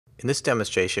In this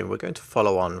demonstration, we're going to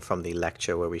follow on from the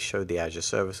lecture where we showed the Azure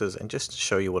services and just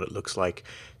show you what it looks like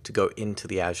to go into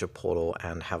the Azure portal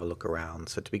and have a look around.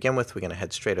 So to begin with, we're going to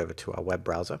head straight over to our web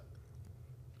browser.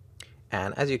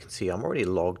 And as you can see, I'm already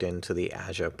logged into the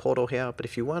Azure portal here, but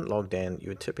if you weren't logged in, you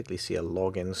would typically see a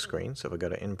login screen. So if I go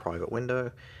to In Private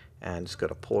Window and just go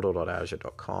to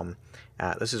portal.azure.com,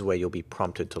 this is where you'll be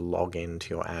prompted to log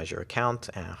into your Azure account.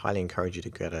 And I highly encourage you to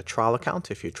get a trial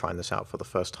account if you're trying this out for the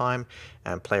first time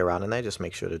and play around in there. Just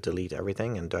make sure to delete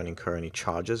everything and don't incur any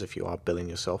charges if you are billing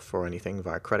yourself for anything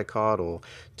via credit card or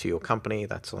to your company.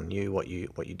 That's on you, what you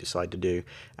decide to do.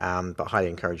 But highly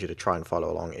encourage you to try and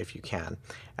follow along if you can.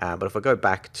 But if I go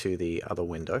back to the other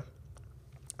window,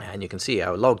 and you can see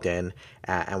I logged in,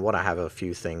 and what I have are a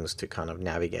few things to kind of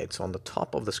navigate. So on the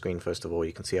top of the screen, first of all,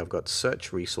 you can see I've got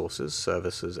search resources,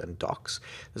 services, and docs.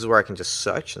 This is where I can just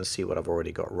search and see what I've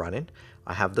already got running.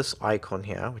 I have this icon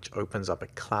here, which opens up a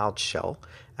Cloud Shell.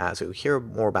 So you'll hear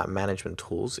more about management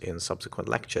tools in subsequent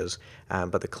lectures,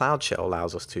 but the Cloud Shell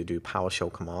allows us to do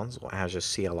PowerShell commands or Azure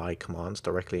CLI commands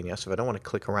directly in here. So if I don't want to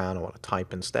click around, I want to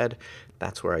type instead,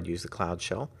 that's where I'd use the Cloud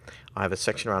Shell. I have a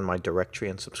section around my directory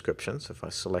and subscriptions. If I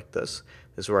select this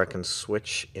is where I can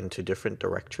switch into different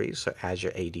directories, so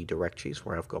Azure AD directories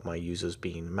where I've got my users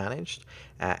being managed,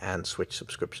 and switch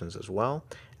subscriptions as well.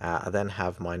 I then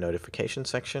have my notification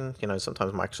section. You know,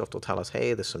 sometimes Microsoft will tell us,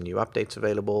 hey, there's some new updates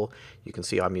available. You can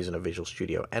see I'm using a Visual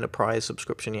Studio Enterprise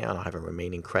subscription here, and I have a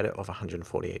remaining credit of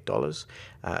 $148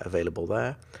 available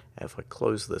there. If I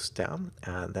close this down,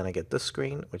 then I get this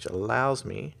screen, which allows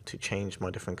me to change my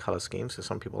different color schemes. So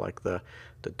some people like the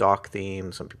dark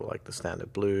theme, some people like the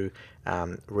standard blue.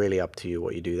 Really up to you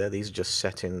what you do there. These are just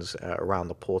settings around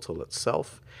the portal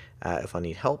itself. If I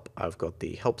need help, I've got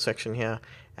the help section here,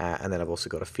 and then I've also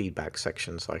got a feedback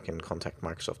section, so I can contact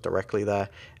Microsoft directly there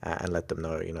and let them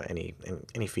know,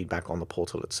 any feedback on the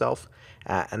portal itself.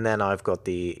 And then I've got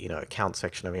the account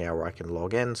section over here where I can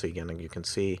log in. So again, you can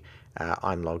see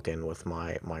I'm logged in with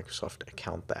my Microsoft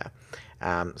account there.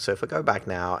 So if I go back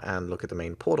now and look at the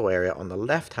main portal area, on the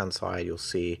left-hand side, you'll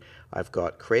see I've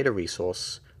got Create a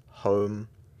Resource, Home,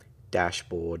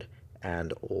 Dashboard,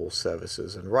 and all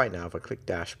services. And right now, if I click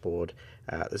dashboard,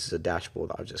 this is a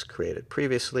dashboard that I've just created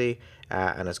previously,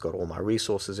 and it's got all my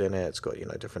resources in it. It's got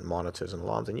different monitors and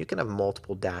alarms, and you can have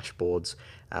multiple dashboards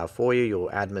for you.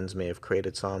 Your admins may have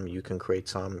created some. You can create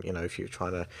some. If you're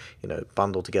trying to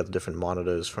bundle together different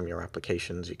monitors from your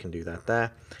applications, you can do that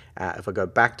there. If I go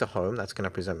back to home, that's going to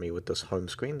present me with this home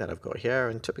screen that I've got here,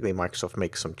 and typically Microsoft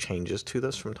makes some changes to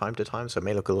this from time to time, so it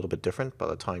may look a little bit different by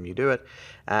the time you do it.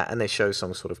 And they show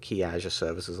some sort of key Azure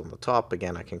services on the top.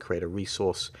 Again, I can create a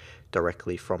resource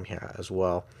directly from here as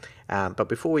well. But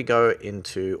before we go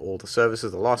into all the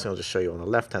services, the last thing I'll just show you on the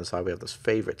left-hand side, we have this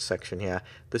favorite section here.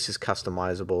 This is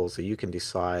customizable, so you can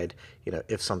decide,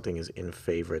 if something is in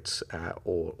favorites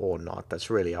or not. That's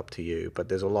really up to you. But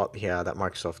there's a lot here that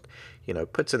Microsoft,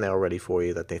 puts in there already for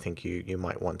you that they think you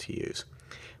might want to use.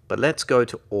 But let's go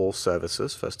to all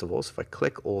services first of all. So if I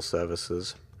click all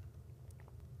services,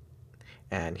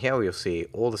 and here we'll see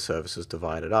all the services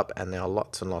divided up, and there are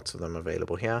lots and lots of them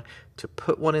available here. To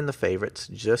put one in the favorites,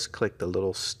 just click the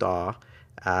little star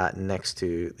next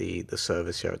to the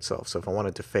service here itself. So if I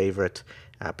wanted to favorite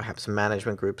perhaps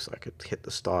management groups, I could hit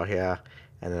the star here,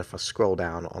 and then if I scroll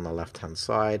down on the left-hand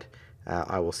side,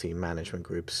 I will see management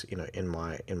groups, in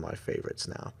my favorites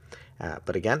now.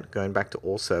 But again, going back to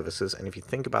all services, and if you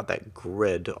think about that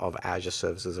grid of Azure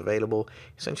services available,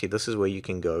 essentially this is where you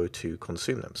can go to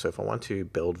consume them. So if I want to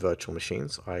build virtual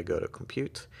machines, I go to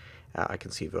Compute. I can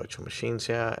see virtual machines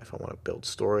here. If I want to build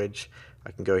storage,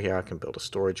 I can go here. I can build a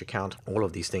storage account. All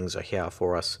of these things are here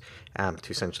for us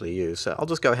to essentially use. So I'll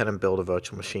just go ahead and build a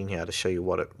virtual machine here to show you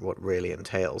what really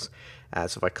entails.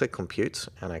 So if I click Compute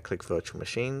and I click Virtual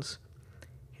Machines,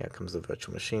 here comes the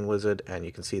virtual machine wizard, and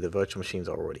you can see the virtual machines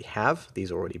I already have.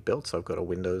 These are already built, so I've got a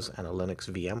Windows and a Linux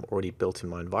VM already built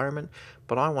in my environment,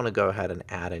 but I want to go ahead and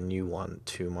add a new one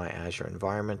to my Azure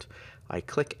environment. I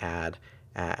click Add,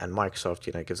 and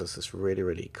Microsoft gives us this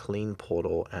really clean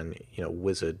portal and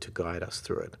wizard to guide us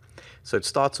through it. So it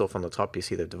starts off on the top. You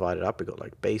see they've divided up. We've got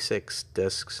like basics,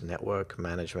 disks, network,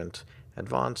 management,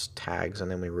 advanced, tags,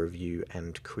 and then we review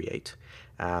and create.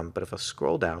 But if I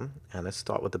scroll down, and let's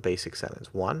start with the basic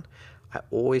settings. One, I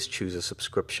always choose a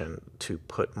subscription to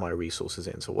put my resources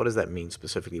in. So what does that mean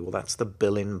specifically? Well, that's the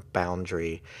billing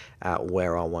boundary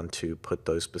where I want to put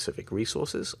those specific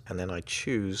resources. And then I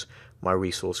choose my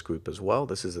resource group as well.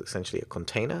 This is essentially a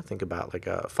container. Think about like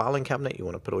a filing cabinet. You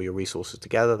want to put all your resources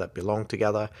together that belong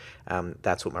together.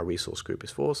 That's what my resource group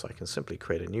is for. So I can simply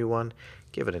create a new one,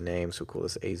 give it a name. So we'll call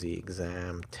this AZ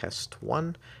Exam Test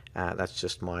 1. That's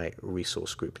just my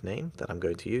resource group name that I'm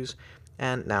going to use.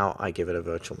 And now I give it a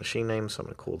virtual machine name. So I'm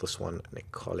going to call this one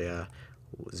Nick Colyer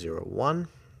 01.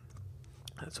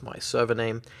 That's my server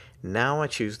name. Now I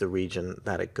choose the region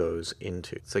that it goes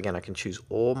into. So again, I can choose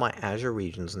all my Azure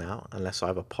regions now, unless I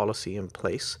have a policy in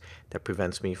place that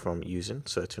prevents me from using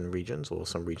certain regions, or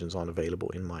some regions aren't available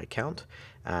in my account.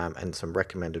 And some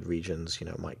recommended regions,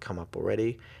 might come up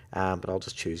already. But I'll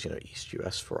just choose, East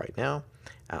US for right now.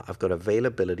 I've got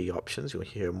availability options. You'll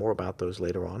hear more about those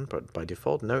later on, but by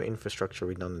default, no infrastructure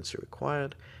redundancy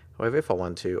required. However, if I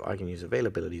want to, I can use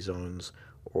availability zones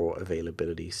or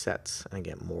availability sets, and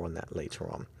again, more on that later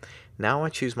on. Now I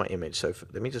choose my image. So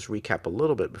let me just recap a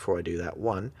little bit before I do that.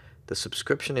 One, the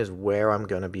subscription is where I'm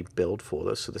going to be billed for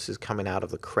this. So this is coming out of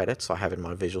the credits I have in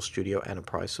my Visual Studio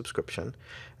Enterprise subscription.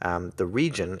 The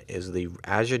region is the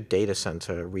Azure Data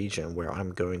Center region where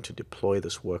I'm going to deploy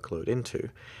this workload into.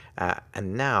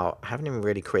 And now I haven't even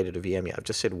really created a VM yet. I've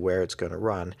just said where it's going to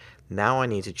run. Now I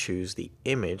need to choose the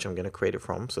image I'm going to create it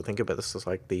from. So think about this as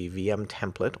like the VM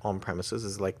template on premises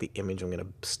is like the image I'm going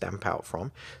to stamp out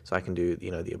from. So I can do,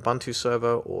 the Ubuntu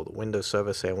server or the Windows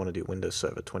server. Say I want to do Windows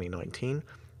Server 2019.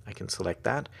 I can select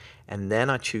that, and then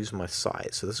I choose my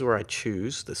size. So this is where I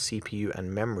choose the CPU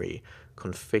and memory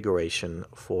configuration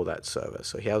for that server.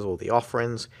 So here's all the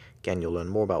offerings. Again, you'll learn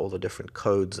more about all the different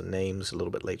codes and names a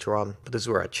little bit later on, but this is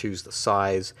where I choose the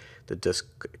size, the disk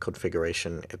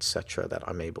configuration, etc. that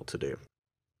I'm able to do.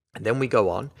 And then we go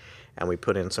on and we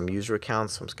put in some user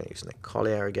accounts. So I'm just going to use Nick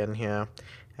Colyer again here,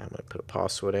 and I'm going to put a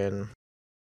password in.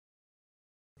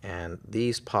 And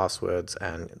these passwords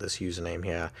and this username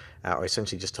here are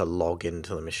essentially just to log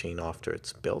into the machine after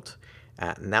it's built.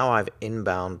 Now I have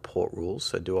inbound port rules.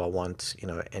 So do I want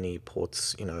any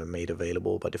ports made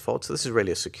available by default? So this is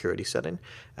really a security setting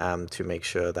to make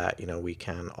sure that we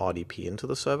can RDP into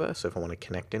the server. So if I want to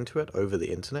connect into it over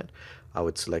the internet, I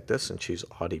would select this and choose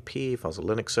RDP. If I was a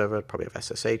Linux server, I'd probably have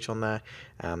SSH on there,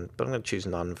 but I'm going to choose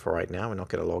none for right now. We're not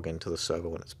going to log into the server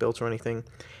when it's built or anything.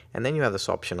 And then you have this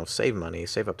option of save money,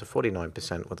 save up to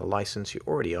 49% with a license you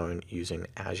already own using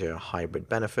Azure Hybrid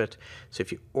Benefit. So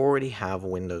if you already have a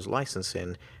Windows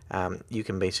licensing, you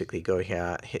can basically go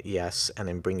here, hit yes, and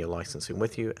then bring your licensing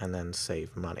with you and then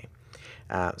save money.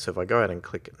 So if I go ahead and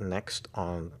click next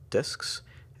on disks,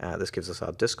 this gives us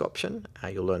our disk option.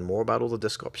 You'll learn more about all the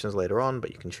disk options later on,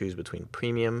 but you can choose between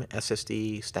premium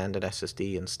SSD, standard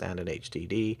SSD, and standard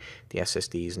HDD. The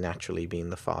SSDs naturally being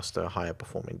the faster, higher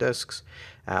performing disks.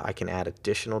 I can add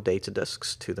additional data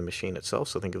disks to the machine itself.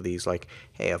 So think of these like,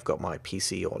 hey, I've got my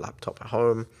PC or laptop at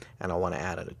home, and I want to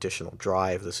add an additional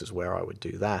drive. This is where I would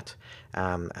do that.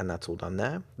 And that's all done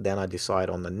there. Then I decide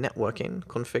on the networking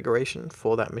configuration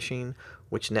for that machine.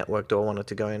 Which network do I want it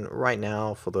to go in? Right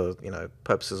now, for the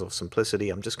purposes of simplicity,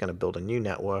 I'm just going to build a new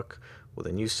network with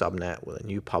a new subnet, with a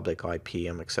new public IP.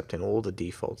 I'm accepting all the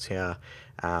defaults here,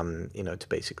 to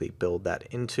basically build that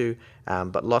into.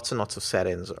 But lots and lots of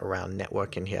settings around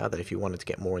networking here that if you wanted to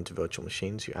get more into virtual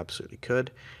machines, you absolutely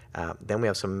could. Then we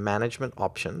have some management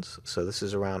options. So this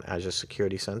is around Azure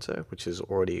Security Center, which is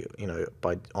already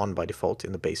by default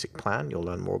in the basic plan. You'll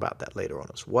learn more about that later on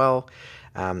as well.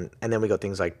 And then we got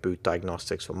things like boot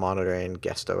diagnostics for monitoring,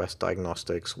 guest OS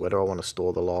diagnostics. Where do I want to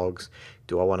store the logs?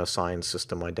 Do I want to assign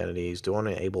system identities? Do I want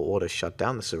to enable auto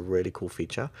shutdown? This is a really cool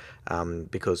feature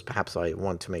because perhaps I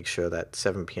want to make sure that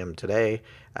 7 p.m. today,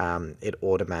 it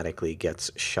automatically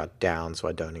gets shut down so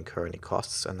I don't incur any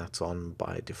costs, and that's on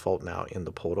by default now in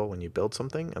the portal when you build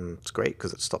something, and it's great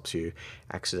because it stops you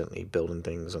accidentally building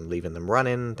things and leaving them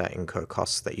running that incur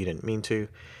costs that you didn't mean to.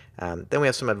 Then we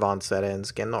have some advanced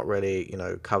settings, again not really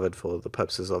covered for the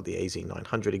purposes of the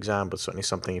AZ-900 exam, but certainly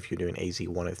something if you're doing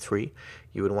AZ-103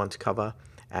 you would want to cover.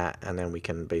 And then we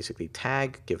can basically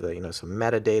tag, give the some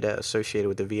metadata associated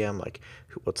with the VM, like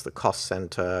what's the cost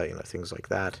center, things like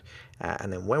that.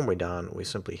 And then when we're done, we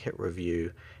simply hit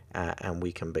review, and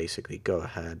we can basically go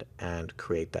ahead and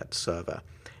create that server.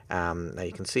 Now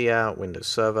you can see our Windows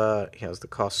Server. Here's the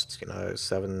cost,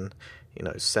 7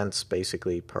 cents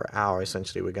basically per hour.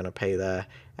 Essentially, we're going to pay there,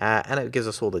 and it gives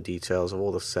us all the details of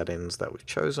all the settings that we've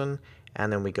chosen.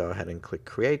 And then we go ahead and click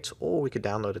create, or we could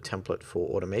download a template for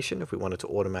automation. If we wanted to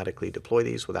automatically deploy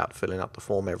these without filling out the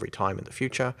form every time in the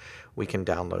future, we can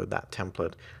download that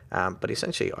template. But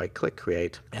essentially I click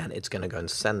create, and it's going to go and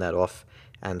send that off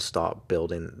and start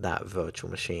building that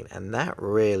virtual machine. And that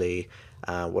really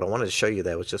What I wanted to show you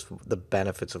there was just the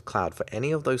benefits of cloud for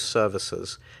any of those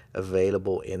services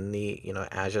available in the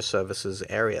Azure services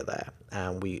area there.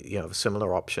 And we have a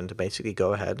similar option to basically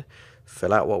go ahead,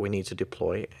 fill out what we need to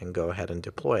deploy, and go ahead and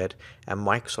deploy it. And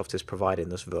Microsoft is providing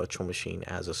this virtual machine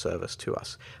as a service to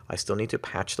us. I still need to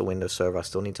patch the Windows server. I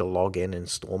still need to log in,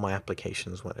 install my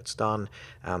applications when it's done.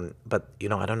 But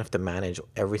I don't have to manage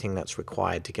everything that's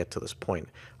required to get to this point.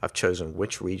 I've chosen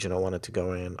which region I wanted to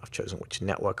go in. I've chosen which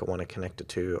network I want to connect it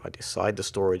to. I decide the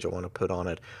storage I want to put on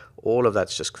it. All of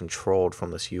that's just controlled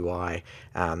from this UI.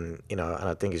 And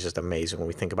I think it's just amazing when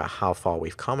we think about how far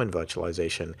we've come in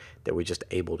virtualization that we're just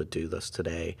able to do this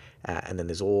today. And then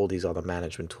there's all these other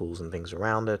management tools and things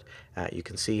around it. You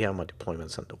can see how my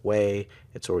deployment's underway.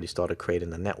 It's already started creating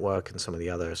the network and some of the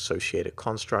other associated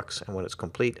constructs. And when it's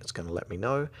complete, it's going to let me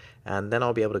know. And then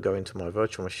I'll be able to go into my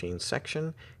virtual machine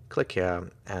section, click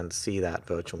here, and see that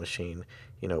virtual machine,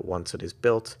 once it is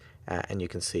built. And you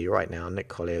can see right now, Nick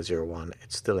Colyer 01,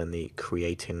 it's still in the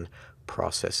creating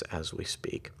process as we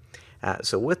speak.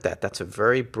 So with that, that's a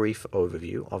very brief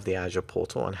overview of the Azure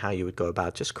portal and how you would go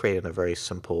about just creating a very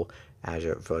simple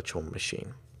Azure virtual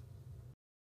machine.